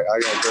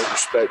got great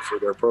respect for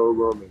their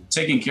program. And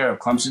taking care of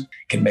Clemson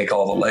can make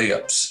all the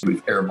layups.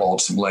 We've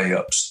airballed some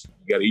layups.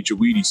 You got to eat your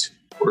Wheaties.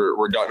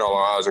 We're dotting all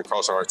our I's and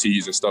crossing our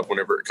T's and stuff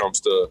whenever it comes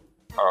to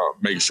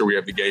making sure we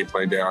have the game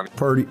plan down.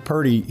 Purdy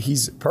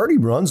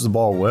runs the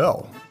ball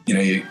well.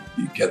 You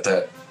get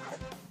that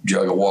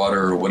jug of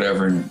water or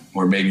whatever,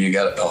 or maybe you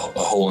got a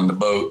hole in the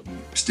boat,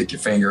 stick your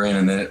finger in,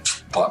 and then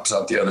it pops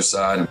out the other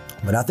side.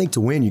 But I think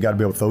to win, you got to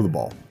be able to throw the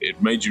ball.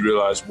 It made you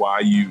realize why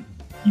you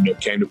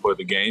came to play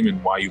the game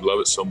and why you love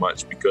it so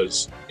much,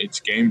 because it's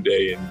game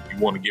day and you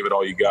want to give it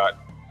all you got.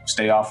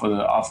 Stay off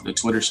of the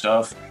Twitter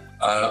stuff.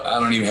 I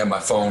don't even have my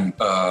phone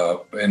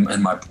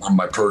on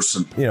my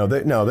person.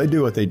 They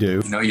do what they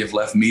do. You've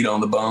left meat on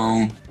the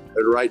bone.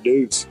 They're the right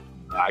dudes.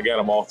 I got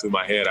them all through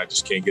my head. I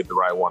just can't get the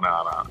right one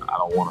out. I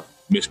don't want to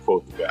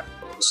misquote the guy.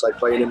 It's like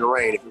playing in the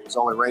rain. If it was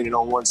only raining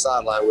on one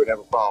sideline, we'd have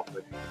a problem.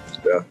 But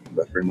yeah,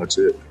 that's pretty much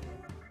it.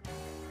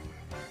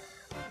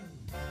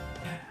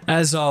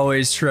 As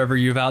always, Trevor,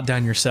 you've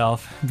outdone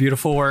yourself.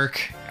 Beautiful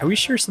work. Are we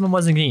sure someone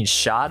wasn't getting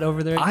shot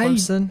over there at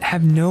Clemson? I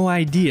have no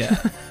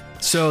idea.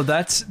 So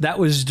that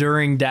was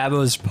during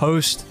Dabo's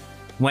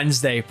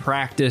post-Wednesday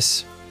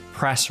practice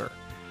presser.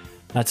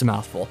 That's a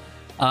mouthful.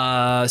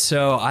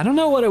 So I don't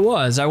know what it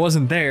was. I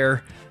wasn't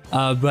there,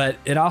 but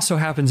it also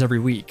happens every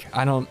week.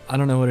 I don't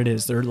know what it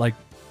is. They're like,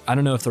 I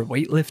don't know if they're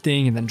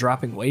weightlifting and then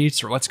dropping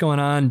weights or what's going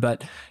on,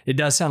 but it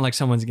does sound like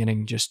someone's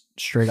getting just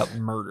straight up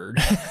murdered.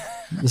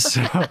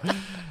 So,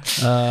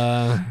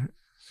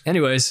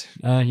 anyways,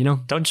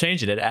 don't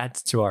change it. It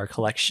adds to our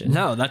collection.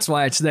 No, that's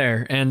why it's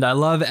there. And I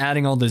love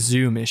adding all the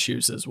Zoom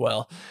issues as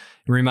well.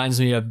 It reminds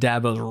me of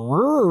Dabo's.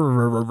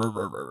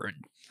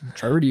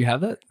 Trevor, do you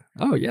have that?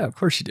 Oh, yeah, of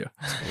course you do.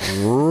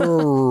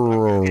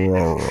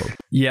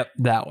 Yep,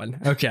 that one.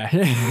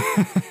 Okay.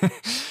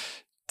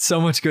 So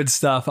much good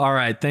stuff. All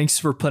right. Thanks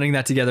for putting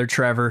that together,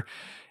 Trevor.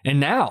 And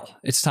now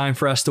it's time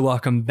for us to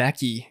welcome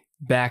Becky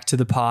back to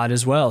the pod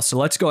as well. So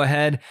let's go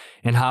ahead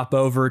and hop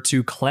over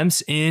to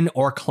Clem's in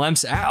or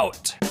Clem's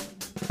out.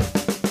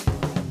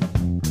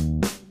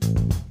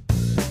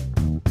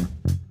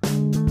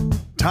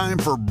 Time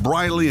for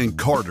Briley and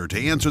Carter to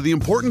answer the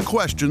important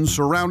questions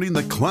surrounding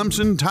the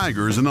Clemson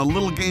Tigers in a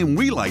little game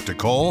we like to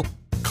call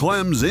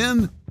Clem's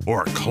in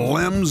or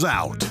Clem's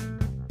out.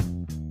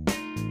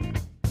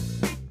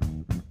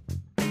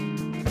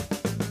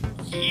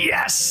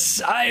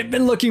 Yes, I've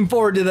been looking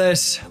forward to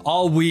this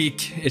all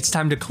week. It's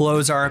time to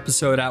close our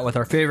episode out with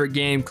our favorite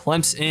game,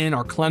 Clem's in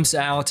or Clem's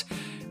out.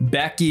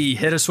 Becky,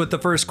 hit us with the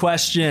first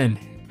question.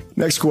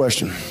 Next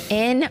question.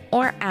 In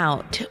or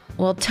out,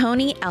 will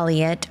Tony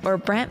Elliott or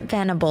Brent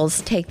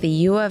Venables take the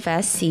U of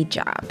SC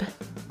job?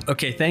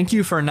 Okay, thank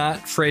you for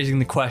not phrasing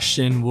the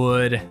question.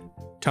 Would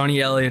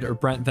Tony Elliott or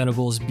Brent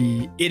Venables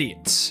be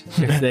idiots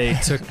if they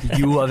took the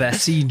U of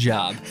SC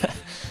job?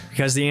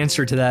 Because the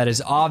answer to that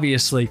is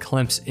obviously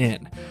Clem's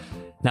in.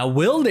 Now,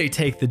 will they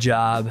take the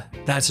job?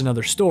 That's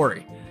another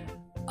story.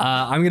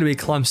 I'm going to be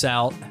Clem's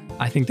out.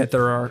 I think that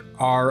there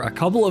are a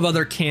couple of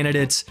other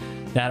candidates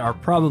that are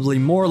probably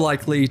more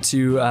likely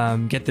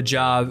to get the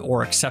job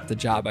or accept the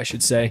job, I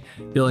should say.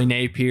 Billy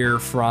Napier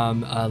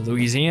from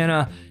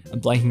Louisiana.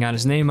 I'm blanking on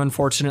his name,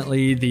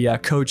 unfortunately. The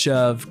coach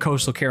of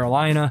Coastal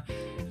Carolina.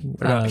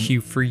 What about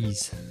Hugh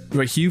Freeze?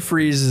 But Hugh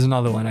Freeze is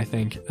another one, I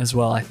think, as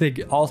well. I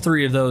think all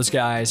three of those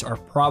guys are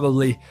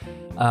probably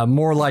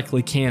more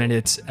likely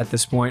candidates at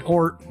this point.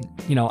 Or,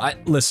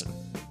 listen,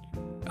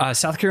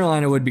 South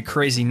Carolina would be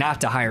crazy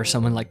not to hire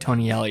someone like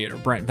Tony Elliott or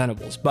Brent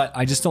Venables, but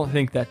I just don't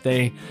think that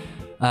they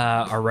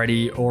are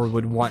ready or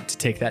would want to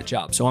take that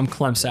job. So I'm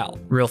Clem's out.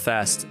 Real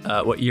fast.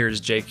 What year is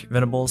Jake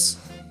Venables?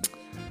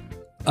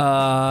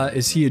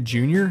 Is he a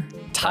junior?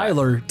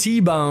 Tyler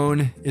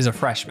T-Bone is a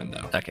freshman,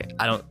 though. Okay.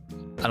 I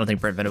don't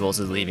think Brent Venables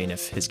is leaving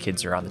if his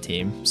kids are on the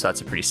team. So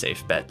that's a pretty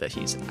safe bet that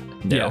he's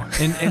no. Yeah.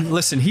 And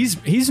listen, he's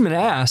been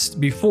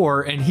asked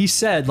before, and he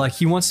said like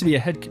he wants to be a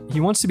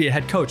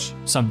head coach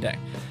someday.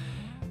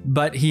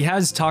 But he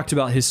has talked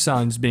about his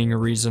sons being a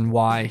reason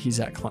why he's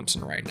at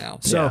Clemson right now.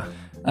 So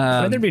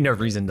there'd be no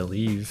reason to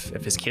leave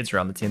if his kids are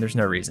on the team. There's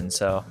no reason.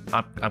 So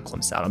I'm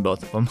Clemson out on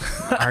both of them.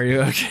 Are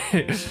you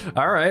okay?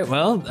 All right.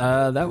 Well,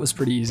 that was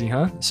pretty easy,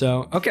 huh?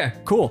 So, okay,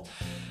 cool.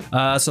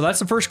 So that's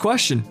the first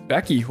question.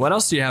 Becky, what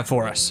else do you have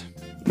for us?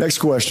 Next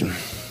question.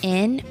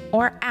 In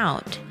or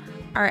out?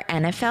 Are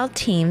NFL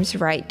teams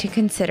right to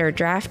consider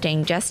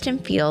drafting Justin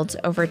Fields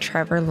over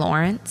Trevor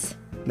Lawrence?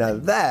 Now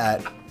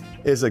that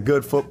is a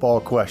good football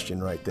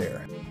question right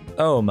there.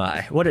 Oh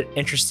my, what an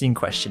interesting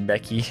question,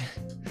 Becky.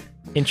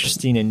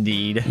 Interesting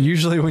indeed.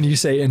 Usually when you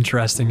say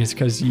interesting, it's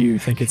because you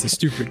think it's a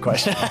stupid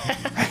question.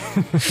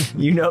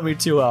 You know me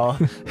too well.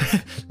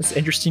 That's an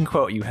interesting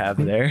quote you have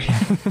there.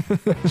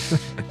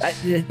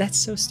 That's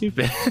so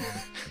stupid.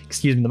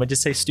 Excuse me, let me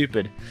just say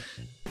stupid.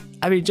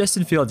 I mean,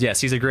 Justin Fields,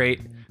 yes, he's a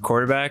great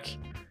quarterback.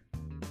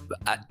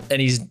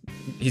 And he's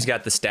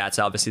got the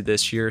stats, obviously,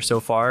 this year so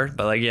far.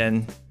 But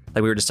again,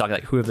 like we were just talking,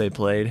 like who have they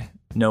played?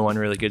 No one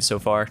really good so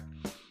far.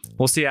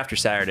 We'll see after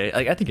Saturday.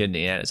 Like I think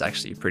Indiana is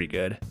actually pretty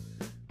good.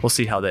 We'll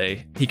see how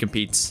he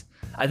competes.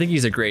 I think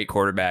he's a great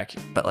quarterback,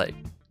 but like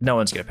no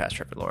one's gonna pass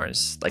Trevor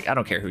Lawrence. Like I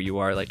don't care who you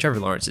are. Like Trevor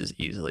Lawrence is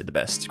easily the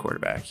best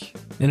quarterback.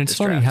 And it's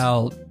funny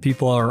how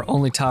people are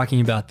only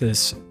talking about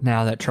this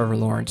now that Trevor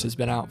Lawrence has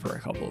been out for a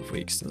couple of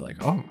weeks. They're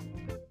like, oh,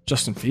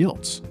 Justin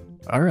Fields.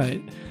 All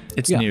right.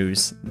 It's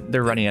news.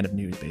 They're running out of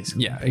news,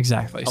 basically. Yeah,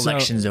 exactly.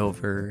 Election's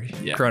over.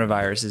 Yeah.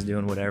 Coronavirus is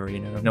doing whatever,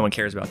 No one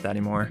cares about that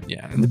anymore.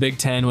 Yeah. And the Big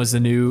Ten was the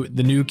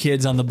new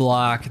kids on the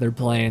block. They're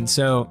playing.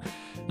 So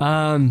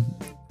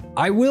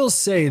I will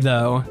say,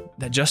 though,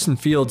 that Justin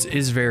Fields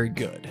is very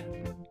good.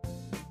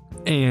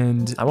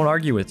 And I won't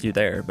argue with you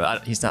there,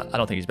 but he's not. I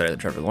don't think he's better than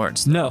Trevor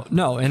Lawrence. No.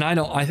 And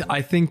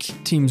I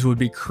think teams would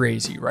be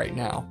crazy right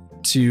now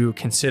to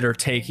consider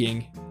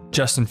taking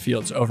Justin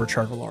Fields over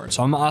Trevor Lawrence.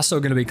 So I'm also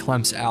going to be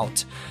Clem's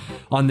out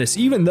on this,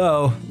 even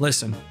though,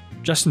 listen,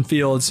 Justin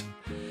Fields,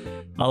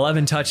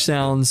 11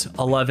 touchdowns,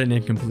 11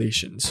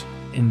 incompletions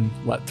in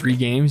 3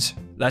 games?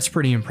 That's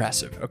pretty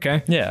impressive.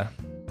 Okay. Yeah.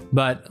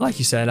 But like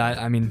you said,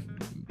 I mean,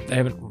 they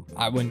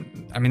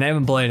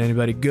haven't played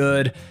anybody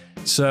good.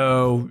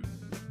 So,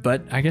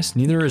 but I guess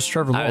neither is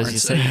Trevor Lawrence. I was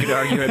just saying you could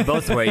argue it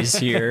both ways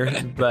here,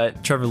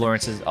 but Trevor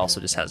Lawrence also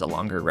just has a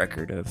longer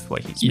record of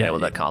what he's been able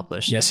to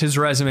accomplish. Yes, his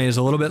resume is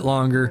a little bit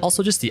longer.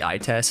 Also, just the eye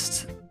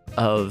test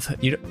of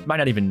you might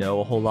not even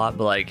know a whole lot,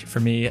 but like for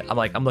me,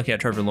 I'm looking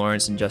at Trevor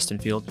Lawrence and Justin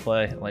Fields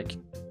play. I'm like,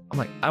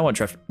 I want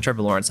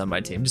Trevor Lawrence on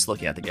my team. Just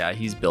looking at the guy,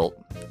 he's built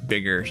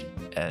bigger,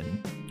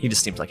 and he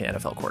just seems like an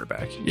NFL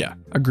quarterback. Yeah,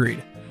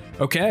 agreed.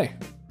 Okay,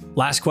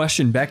 last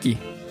question, Becky.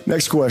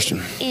 Next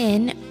question.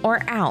 In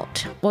or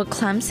out? Will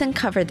Clemson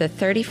cover the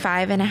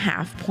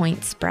 35.5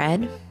 point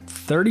spread?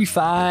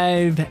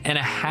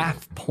 35.5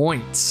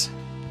 points.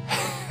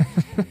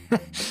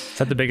 Is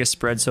that the biggest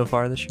spread so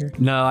far this year?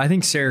 No, I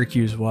think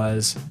Syracuse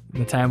was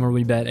the time where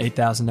we bet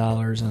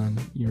 $8,000 on.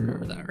 You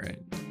remember that, right?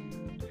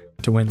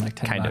 To win like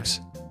 $10. Kind of.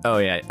 Oh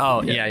yeah.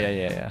 Oh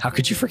yeah. How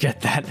could you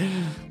forget that?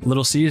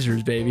 Little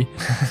Caesars, baby.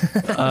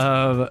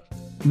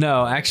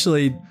 No,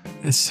 actually.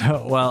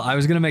 I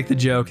was gonna make the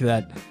joke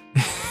that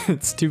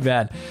it's too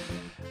bad.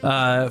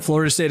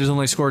 Florida State has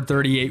only scored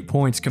 38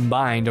 points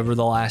combined over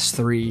the last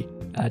 3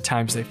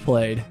 times they've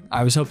played.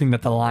 I was hoping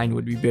that the line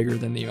would be bigger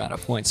than the amount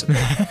of points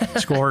that they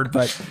scored,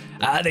 but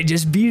they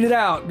just beat it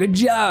out. Good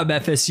job,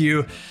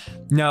 FSU.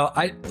 No,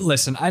 I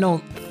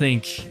don't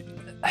think,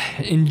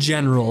 in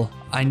general,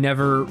 I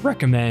never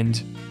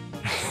recommend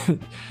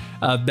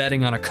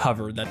betting on a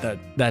cover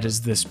that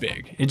is this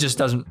big. It just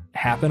doesn't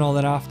happen all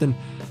that often.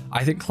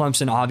 I think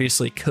Clemson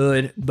obviously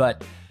could,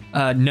 but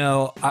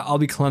no, I'll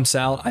be Clem's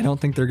out. I don't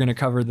think they're going to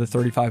cover the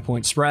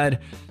 35-point spread,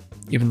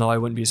 even though I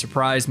wouldn't be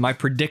surprised. My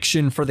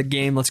prediction for the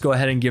game, let's go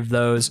ahead and give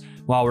those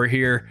while we're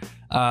here,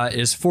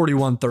 is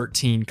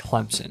 41-13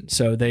 Clemson.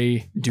 So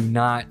they do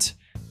not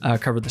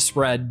cover the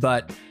spread,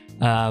 but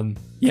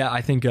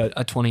I think a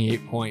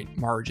 28-point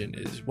margin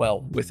is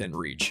well within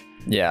reach.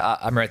 Yeah,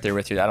 I'm right there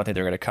with you. I don't think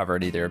they're going to cover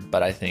it either,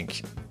 but I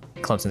think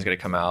Clemson's going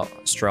to come out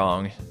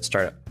strong,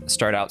 start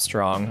out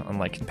strong,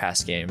 unlike in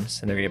past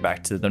games, and they're going to get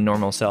back to their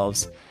normal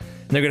selves.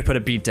 And they're going to put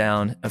a beat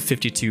down of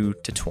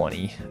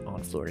 52-20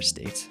 on Florida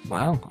State.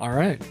 Wow. All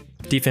right.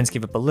 Defense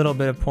gave up a little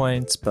bit of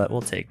points, but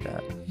we'll take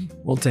that.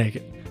 We'll take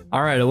it.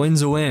 All right. A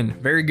win's a win.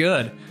 Very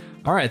good.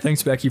 All right.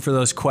 Thanks, Becky, for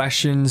those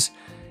questions.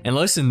 And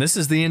listen, this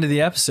is the end of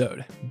the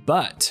episode,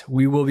 but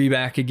we will be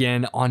back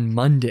again on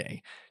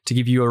Monday to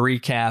give you a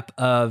recap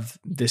of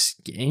this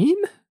game.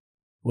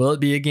 Will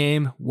it be a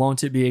game?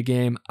 Won't it be a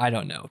game? I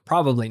don't know.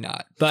 Probably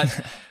not.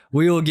 But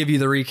we will give you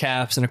the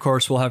recaps. And of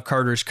course, we'll have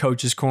Carter's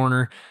Coach's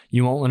Corner.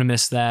 You won't want to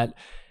miss that.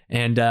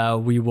 And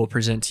we will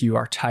present to you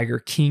our Tiger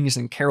Kings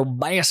and Carol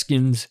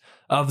Baskins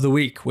of the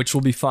week, which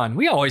will be fun.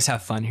 We always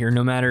have fun here,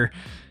 no matter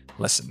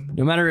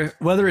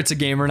whether it's a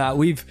game or not.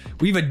 We've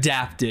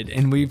adapted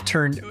and we've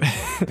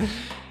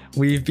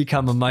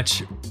become a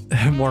much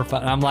more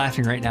fun. I'm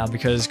laughing right now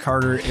because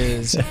Carter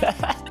is...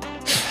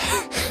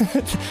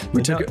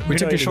 We took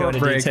a short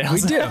break.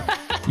 We did.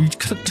 You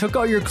took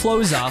all your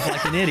clothes off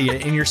like an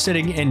idiot, and you're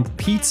sitting in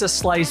pizza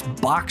slice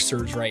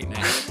boxers right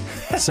now.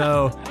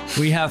 So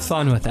we have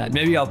fun with that.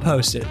 Maybe I'll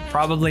post it.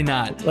 Probably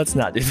not. Let's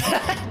not do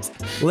that.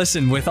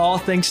 Listen, with all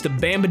thanks to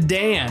Bama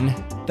Dan,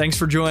 thanks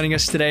for joining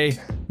us today.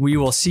 We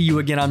will see you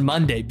again on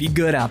Monday. Be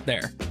good out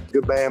there.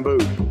 Good bamboo.